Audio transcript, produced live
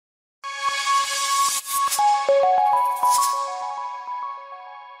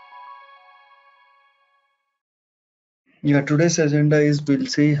Yeah, today's agenda is we'll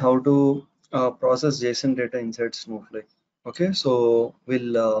see how to process JSON data inside Snowflake. Okay, so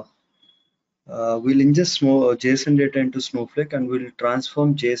we'll ingest JSON data into Snowflake and we'll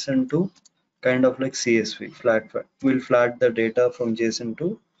transform JSON to kind of like CSV, We'll flat the data from JSON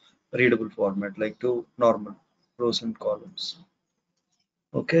to readable format, like to normal rows and columns.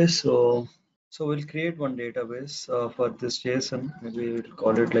 Okay, so we'll create one database for this JSON. Maybe we'll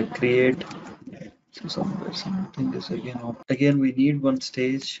call it like create. So somewhere something is again we need one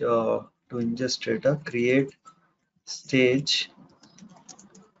stage to ingest data. Create stage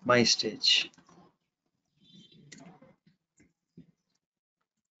my stage.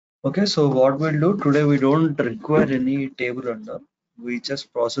 Okay, so what we'll do today, we don't require any table under. We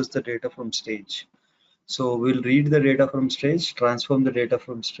just process the data from stage. So we'll read the data from stage, transform the data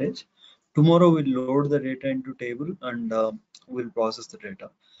from stage. Tomorrow we'll load the data into table and we'll process the data.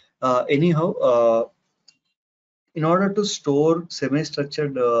 Anyhow, in order to store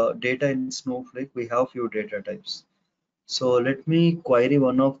semi-structured data in Snowflake, we have few data types. So let me query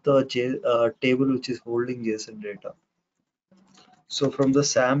one of the table which is holding JSON data. So from the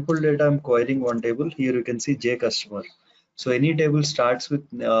sample data, I'm querying one table. Here you can see J customer. So any table starts with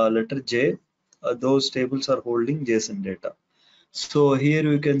letter J, those tables are holding JSON data. So here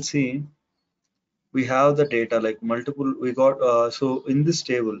you can see we have the data like multiple. We got so in this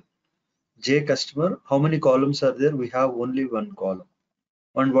table J customer, how many columns are there? We have only one column.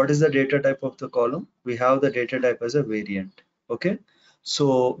 And what is the data type of the column? We have the data type as a variant. Okay,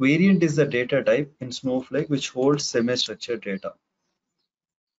 so variant is the data type in Snowflake which holds semi-structured data.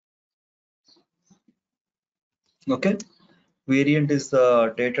 Okay, variant is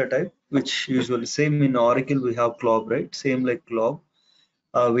the data type which usually same in Oracle we have clock, right? Same like clock.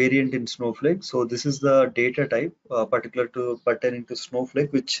 Variant in Snowflake. So this is the data type particular to pertaining to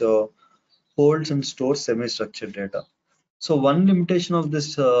Snowflake which holds and stores semi-structured data. So one limitation of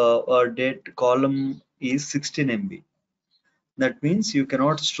this date column is 16 MB. That means you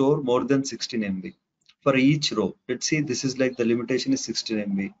cannot store more than 16 MB for each row. Let's see, this is like the limitation is 16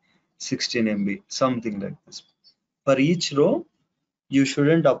 MB, 16 MB, something like this. For each row, you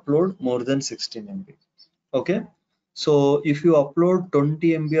shouldn't upload more than 16 MB. Okay. So if you upload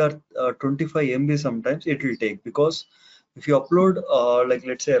 20 MB or 25 MB, sometimes it will take, because if you upload like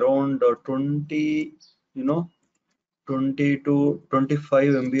let's say around 20, you know, 20 to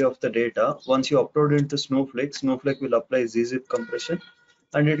 25 MB of the data, once you upload into Snowflake, Snowflake will apply ZZip compression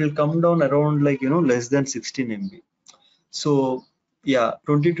and it will come down around like less than 16 MB. So yeah,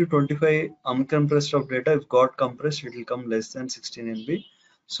 20 to 25 uncompressed of data, if got compressed, it will come less than 16 MB.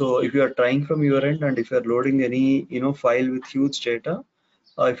 So if you are trying from your end and if you are loading any file with huge data,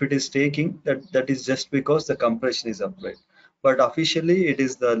 if it is taking that is just because the compression is applied. But officially it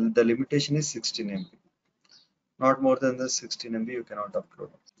is the limitation is 16 MB. Not more than the 16 MB you cannot upload.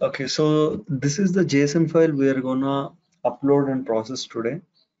 Okay, so this is the JSON file we are gonna upload and process today.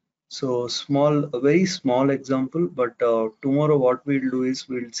 So a very small example, but tomorrow what we'll do is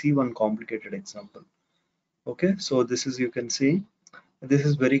we'll see one complicated example. Okay, so this is, you can see, this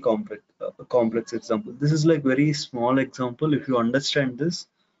is very complex example. This is like very small example. If you understand this,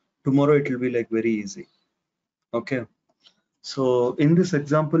 tomorrow it will be like very easy. Okay, so in this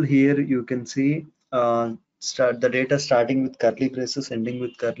example here, you can see start the data starting with curly braces, ending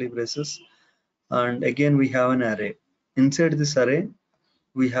with curly braces, and again we have an array. Inside this array,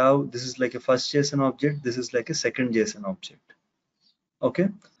 we have, this is like a first JSON object, this is like a second JSON object. Okay,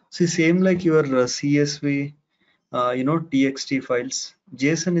 see, same like your CSV, TXT files.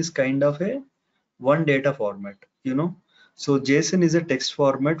 JSON is kind of a one data format. So JSON is a text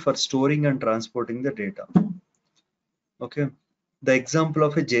format for storing and transporting the data. Okay, the example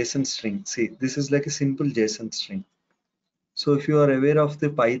of a JSON string. See, this is like a simple JSON string. So if you are aware of the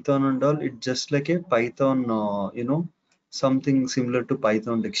Python and all, it's just like a Python, something similar to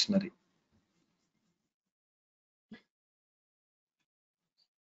Python dictionary.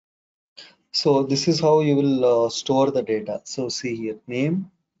 So this is how you will store the data. So see here, name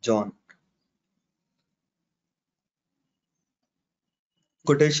John,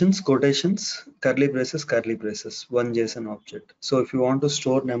 quotations, curly braces, one JSON object. So if you want to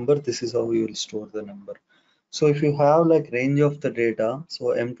store number, this is how you will store the number. So if you have like range of the data,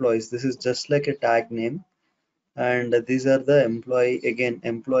 so employees, this is just like a tag name, and these are the employee, again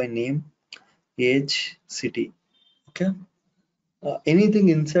employee name, age, city. Okay, anything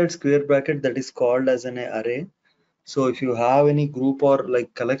inside square bracket that is called as an array. So if you have any group or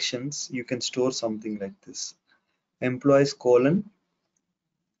like collections, you can store something like this: employees colon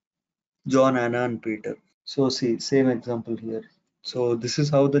John, Anna, and Peter. So see, same example here. So this is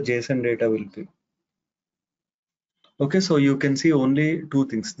how the JSON data will be. Okay, so you can see only two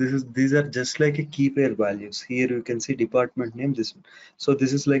things. These are just like a key pair values. Here you can see department name. This one. So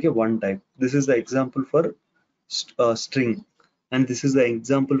this is like a one type. This is the example for string, and this is the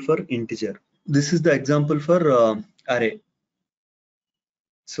example for integer. This is the example for array.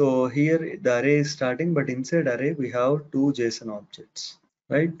 So here the array is starting, but inside array we have two JSON objects,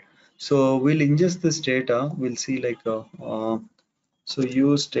 right? So we'll ingest this data. We'll see like so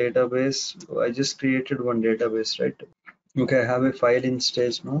use database. I just created one database, right? Okay, I have a file in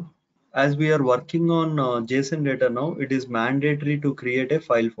stage now. As we are working on JSON data now, it is mandatory to create a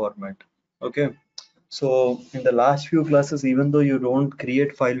file format. Okay, so in the last few classes, even though you don't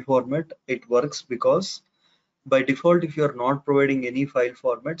create file format, it works because by default, if you are not providing any file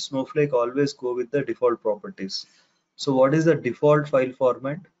format, Snowflake always go with the default properties. So what is the default file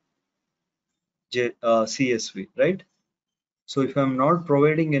format? CSV, right? So if I'm not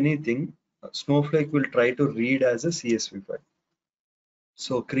providing anything, Snowflake will try to read as a CSV file.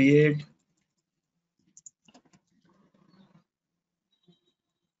 So create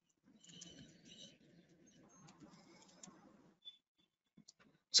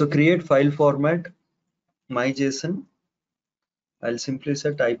file format my JSON. I'll simply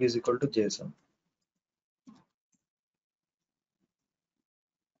say type is equal to JSON.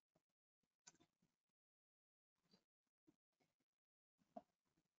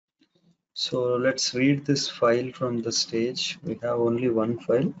 So let's read this file from the stage. We have only one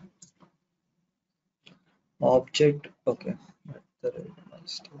file. Object, okay, at the right my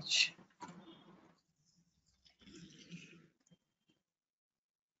stage.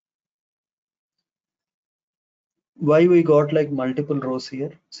 Why we got like multiple rows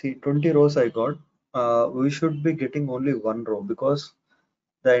here? See, 20 rows I got. We should be getting only one row because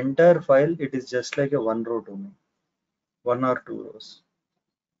the entire file it is just like a one row to me, one or two rows,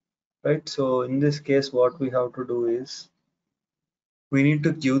 right? So in this case, what we have to do is we need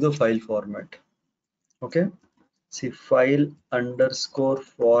to give the file format. Okay, see file underscore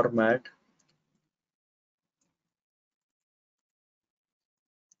format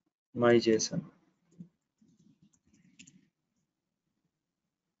my JSON.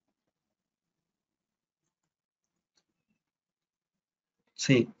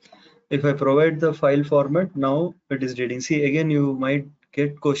 See, if I provide the file format, now it is reading. See, again, you might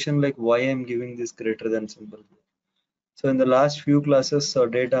get question like why I'm giving this greater than symbol. So in the last few classes,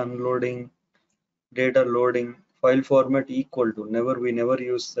 data unloading, data loading, file format equal to, we never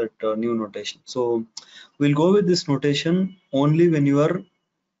use that new notation. So we'll go with this notation only when you are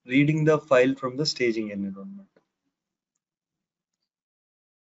reading the file from the staging environment.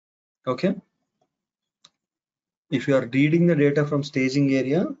 Okay. If you are reading the data from staging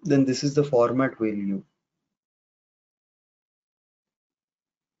area, then this is the format we'll use.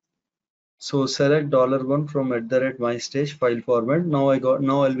 So select $1 from at the rate my stage file format. Now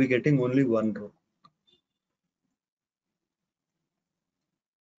I'll be getting only one row.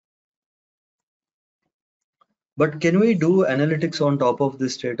 But can we do analytics on top of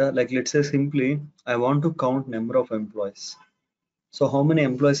this data? Like let's say simply I want to count number of employees. So how many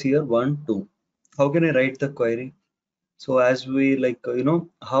employees here? One, two. How can I write the query? So as we like,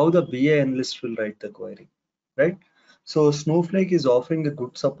 how the BI analyst will write the query, right? So Snowflake is offering a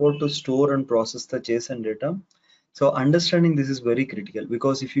good support to store and process the JSON data. So understanding this is very critical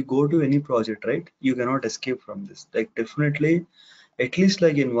because if you go to any project, right, you cannot escape from this. Like definitely, at least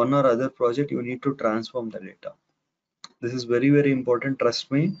like in one or other project, you need to transform the data. This is very, very important.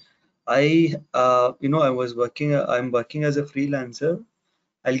 Trust me. I'm working as a freelancer.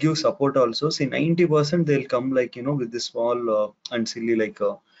 I'll give support also. See, 90% they'll come like, with this small and silly like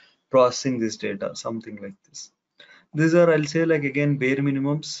processing this data, something like this. These are, I'll say like again, bare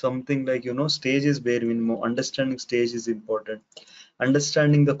minimum, something like, stage is bare minimum. Understanding stage is important.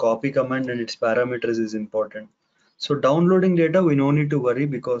 Understanding the copy command and its parameters is important. So downloading data, we no need to worry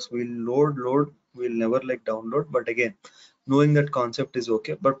because we'll never like download. But again, knowing that concept is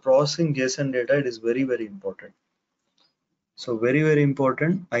okay. But processing JSON data, it is very, very important. So very, very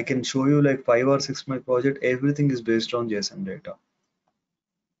important. I can show you like 5 or 6 my project. Everything is based on JSON data.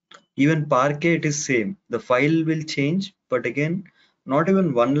 Even Parquet, it is same. The file will change, but again, not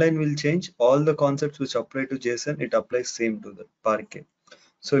even one line will change. All the concepts which apply to JSON, it applies same to the Parquet.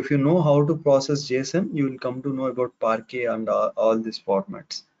 So if you know how to process JSON, you will come to know about Parquet and all these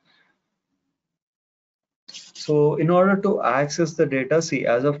formats. So in order to access the data, see,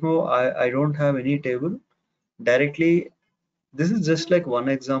 as of now, I don't have any table directly. This is just like one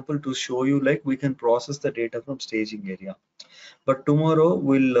example to show you like we can process the data from staging area. But tomorrow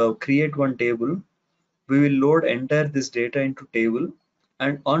we'll create one table we will load entire this data into table,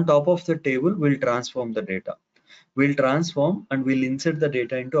 and on top of the table we'll transform the data. We'll transform and we'll insert the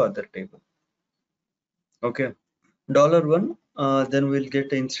data into other table. Okay. $1, then we'll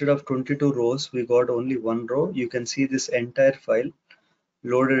get, instead of 22 rows, we got only one row. You can see this entire file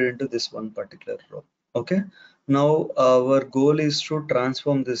loaded into this one particular row. Okay. Now our goal is to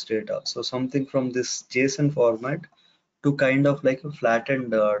transform this data. So something from this JSON format to kind of like a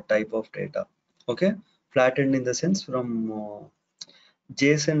flattened type of data. Okay. Flattened in the sense from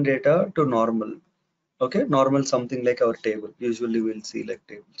JSON data to normal. Okay. Normal, something like our table. Usually we'll see like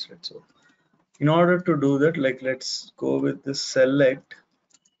tables, right? So in order to do that, like let's go with this select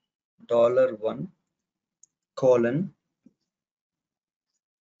 $1 colon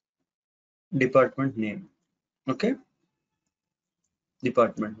department name. Okay.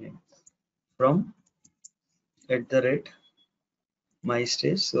 Department name from my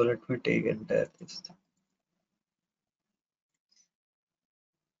stage. So let me take entire this.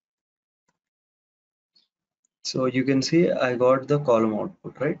 So you can see I got the column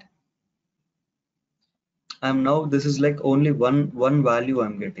output, right? I'm now, this is like only one value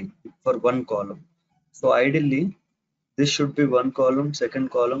I'm getting for one column. So ideally this should be one column,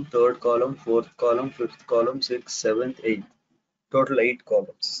 second column, third column, fourth column, fifth column, sixth, seventh, eighth. Total 8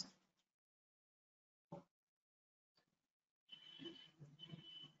 columns.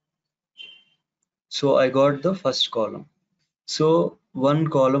 So I got the first column. So one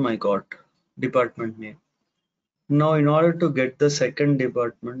column I got department name. Now in order to get the second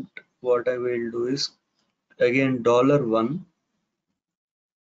department, what I will do is again $1.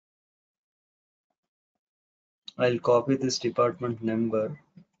 I'll copy this department number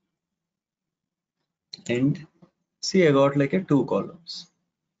and see I got like a 2 columns.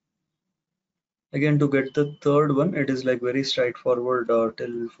 Again to get the third one, it is like very straightforward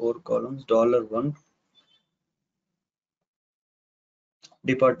till 4 columns. $1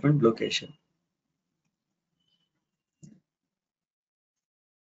 department location,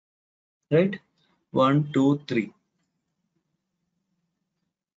 right? 1, 2, 3.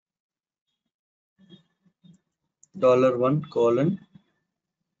 $1 colon.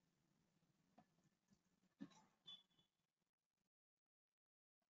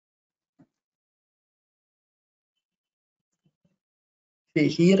 See,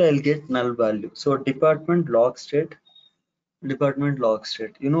 here I'll get null value. So department log state,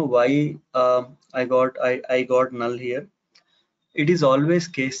 You know why I got null here? It is always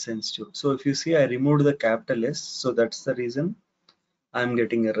case sensitive. So if you see, I removed the capital S, so that's the reason I'm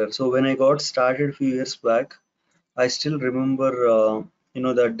getting error. So when I got started a few years back, I still remember,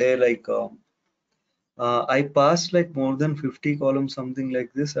 that day, like I passed like more than 50 columns, something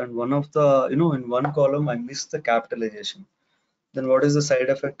like this, and one of the, in one column I missed the capitalization. Then what is the side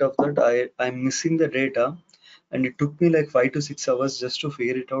effect of that? I'm missing the data, and it took me like 5 to 6 hours just to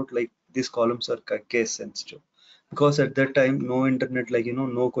figure it out. Like these columns are case sensitive, because at that time no internet, like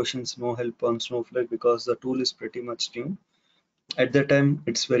no questions, no help on Snowflake, because the tool is pretty much new. At that time,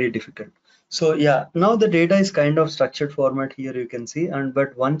 it's very difficult. So yeah, now the data is kind of structured format here, you can see, and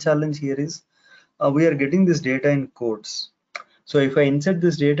but one challenge here is we are getting this data in codes. So if I insert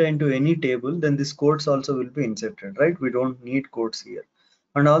this data into any table, then this codes also will be inserted, right? We don't need codes here.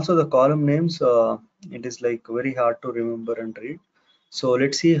 And also the column names, it is like very hard to remember and read. So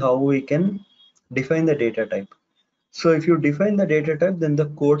let's see how we can define the data type. So if you define the data type, then the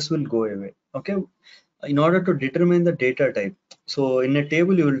codes will go away. Okay. In order to determine the data type, so in a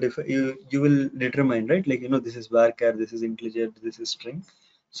table you will determine, right? Like this is varchar, this is integer, this is string.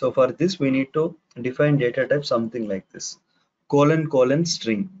 So for this we need to define data type something like this: colon colon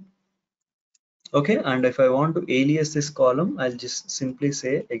string. Okay, and if I want to alias this column, I'll just simply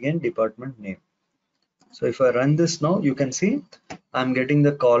say again department name. So if I run this now, you can see I'm getting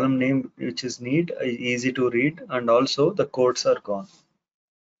the column name, which is neat, easy to read, and also the codes are gone.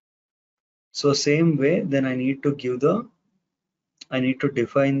 So same way, then I need to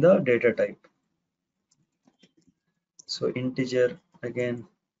define the data type. So integer again.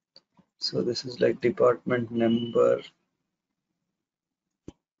 So this is like department number.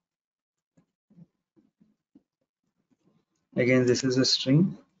 Again, this is a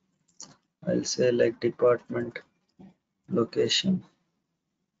string. I'll say like department location.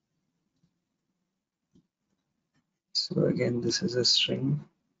 So again, this is a string.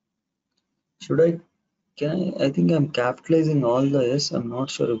 I think I'm capitalizing all the S. I'm not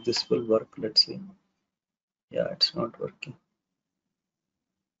sure if this will work. Let's see. Yeah, it's not working.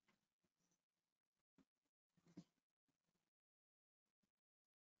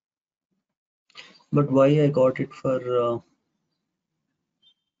 But why I got it for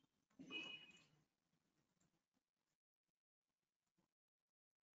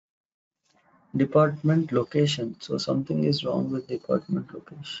department location. So something is wrong with department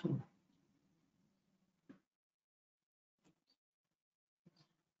location.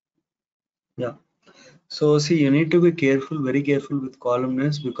 Yeah. So see, you need to be careful, very careful with column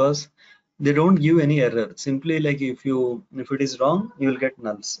names because they don't give any error. Simply like if it is wrong, you will get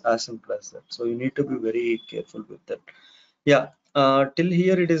nulls, as simple as that. So you need to be very careful with that. Yeah. Till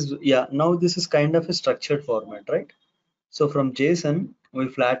here it is. Yeah. Now this is kind of a structured format, right? So from JSON, we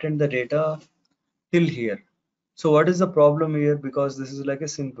flattened the data till here. So what is the problem here? Because this is like a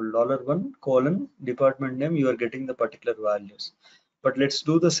simple $1 colon department name, you are getting the particular values. But let's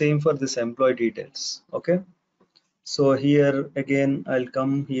do the same for this employee details. Okay. So here again, I'll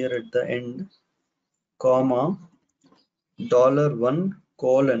come here at the end, comma, $1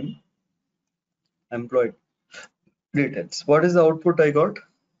 colon employee details. What is the output I got?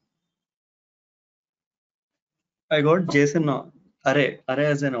 I got JSON array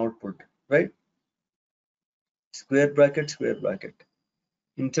as an output, right? Square bracket, square bracket.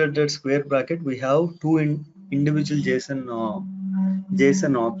 Inside that square bracket, we have two individual JSON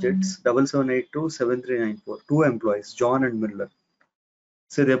objects, 77827394, two employees, John and Miller.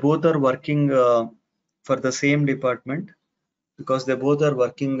 So they both are working for the same department because they both are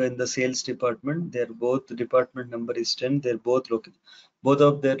working in the sales department. Their both department number is 10. Both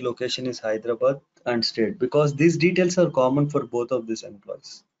of their location is Hyderabad and state because these details are common for both of these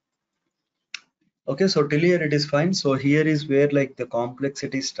employees. Okay, so till here it is fine. So here is where like the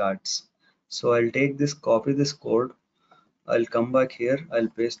complexity starts. So I'll take this, copy this code. I'll come back here. I'll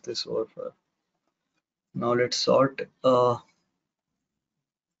paste this over. Now let's sort.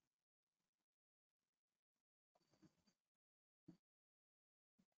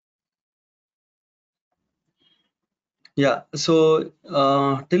 Yeah. So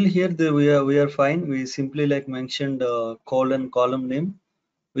till here we are fine. We simply like mentioned column name.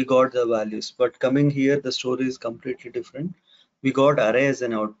 We got the values. But coming here, the story is completely different. We got array as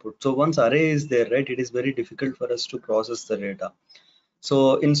an output. So once array is there, right, it is very difficult for us to process the data.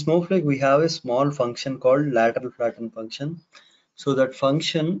 So in Snowflake, we have a small function called lateral flatten function. So that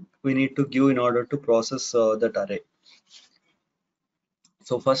function we need to give in order to process that array.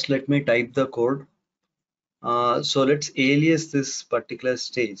 So first let me type the code. So let's alias this particular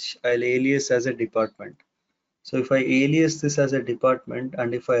stage. I'll alias as a department. So if I alias this as a department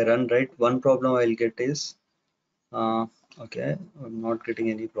and if I run, right, one problem I'll get is, uh, okay, I'm not getting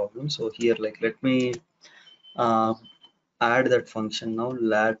any problem. So here, like, let me uh, add that function now,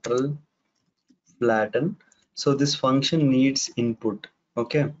 lateral flatten. So this function needs input.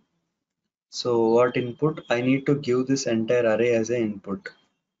 Okay. So what input? I need to give this entire array as an input.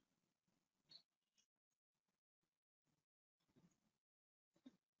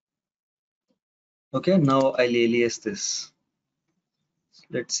 Okay, now I'll alias this.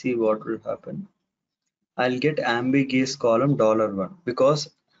 Let's see what will happen. I'll get ambiguous column $1 because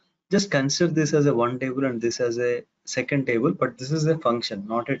just consider this as a one table and this as a second table, but this is a function,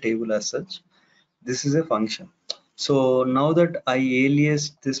 not a table as such. This is a function. So now that I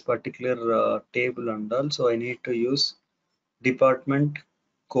alias this particular table and all, so I need to use department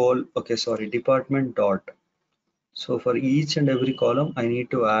department dot. So for each and every column, I need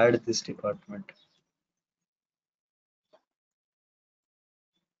to add this department.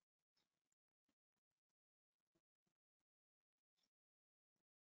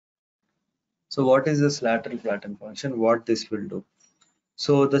 So what is this lateral flatten function? What this will do?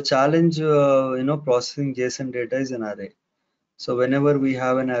 So the challenge, processing JSON data is an array. So whenever we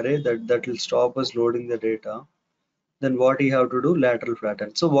have an array that will stop us loading the data, then what you have to do? Lateral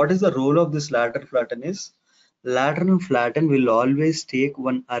flatten. So what is the role of this lateral flatten is? Lateral flatten will always take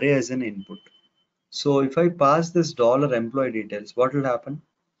one array as an input. So if I pass this $employee details, what will happen?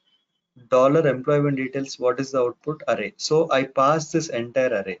 $employment details, what is the output? Array. So I pass this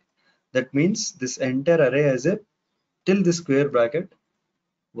entire array. That means this entire array as a till the square bracket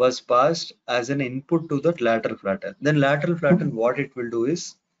was passed as an input to that lateral flatten. Then lateral flatten, what it will do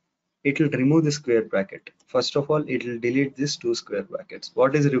is it will remove the square bracket. First of all, it will delete these two square brackets.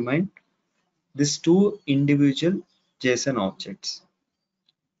 What is remain? These two individual JSON objects.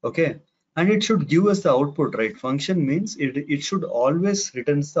 Okay, and it should give us the output, right? Function means it should always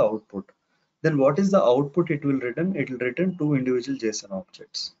returns the output. Then what is the output it will return? It will return two individual JSON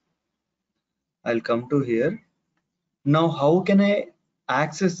objects. I'll come to here. Now, how can I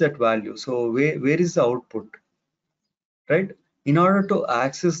access that value? So where is the output, right? In order to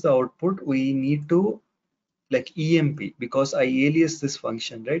access the output, we need to like EMP because I alias this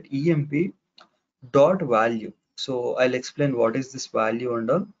function, right? EMP dot value. So I'll explain what is this value and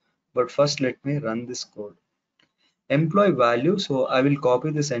all. But first, let me run this code. employee value. So I will copy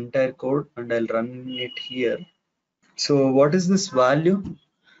this entire code and I'll run it here. So what is this value?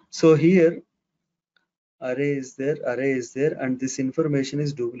 So here array is there, and this information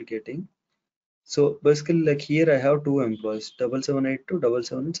is duplicating. So basically, like here I have two employees, 7782,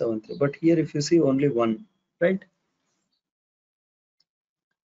 7773. But here if you see only one, right?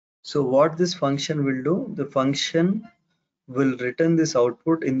 So what this function will do, the function will return this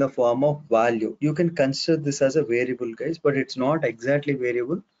output in the form of value. You can consider this as a variable, guys, but it's not exactly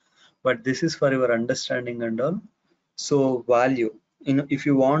variable, but this is for your understanding and all. So value, if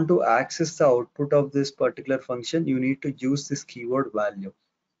you want to access the output of this particular function, you need to use this keyword value.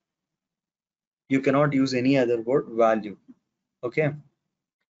 You cannot use any other word, value. Okay,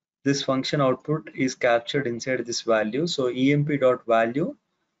 this function output is captured inside this value. So emp.value,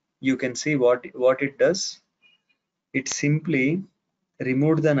 you can see what it does. It simply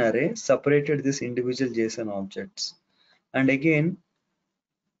removed an array, separated this individual JSON objects, and again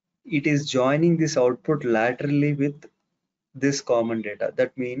it is joining this output laterally with this common data.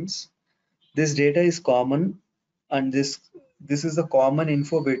 That means this data is common, and this is the common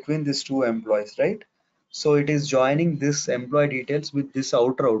info between these two employees, right? So it is joining this employee details with this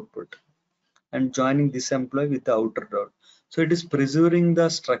outer output and joining this employee with the outer dot. So it is preserving the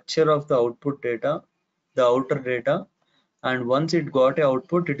structure of the output data, the outer data, and once it got a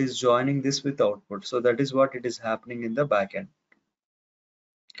output, it is joining this with output. So that is what it is happening in the backend.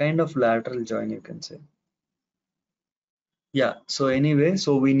 Kind of lateral join, you can say. Yeah, so anyway,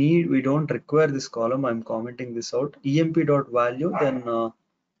 so we don't require this column. I'm commenting this out. Emp.value, then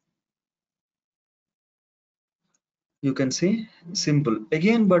you can see simple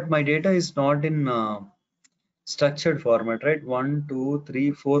again, but my data is not in structured format, right? 1, 2,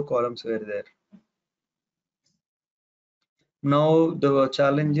 3, 4 columns were there. Now the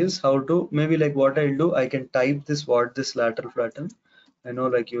challenge is how to, maybe like what I'll do, I can type this, what this lateral flatten. I know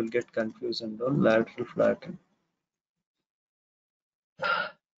like you will get confused and all. Lateral flatten.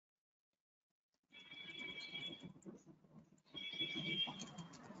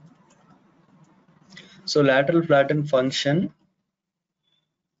 So lateral flatten function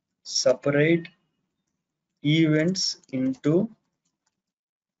separate events into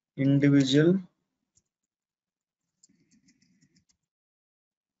individual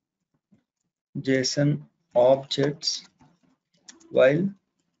JSON objects while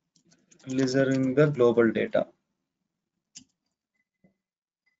preserving the global data.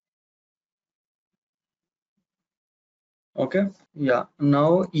 Okay. Yeah.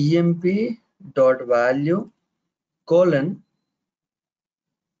 Now emp dot value colon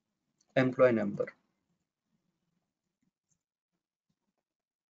employee number.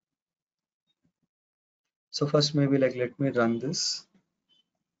 So first maybe like let me run this.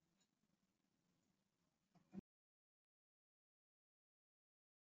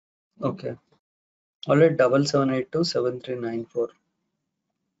 Okay. Alright, 77827394.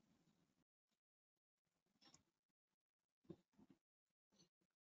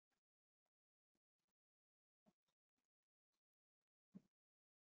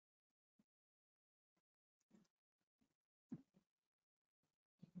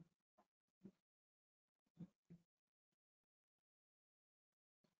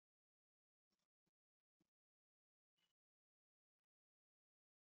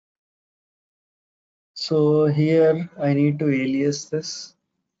 So here I need to alias this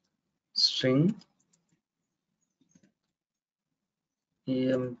string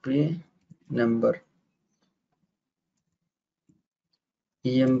emp number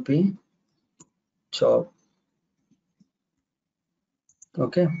emp job.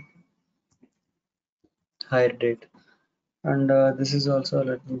 Okay, hire date, and this is also,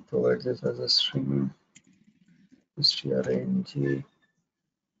 let me provide this as a string strng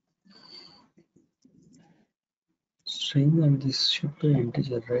string, and this should be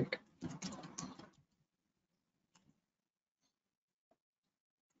integer, right?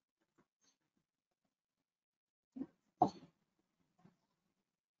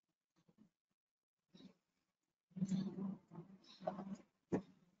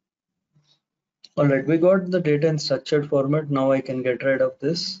 All right, we got the data in structured format. Now I can get rid of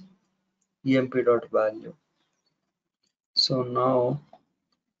this emp dot value. So now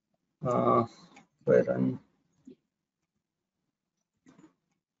if I run,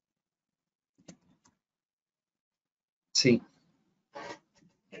 see,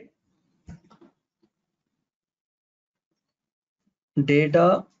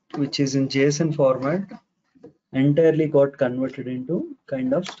 data which is in JSON format entirely got converted into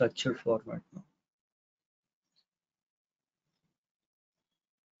kind of structured format.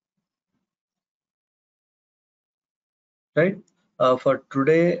 right? For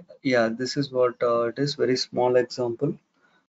today, yeah, this is what it is. Very small example.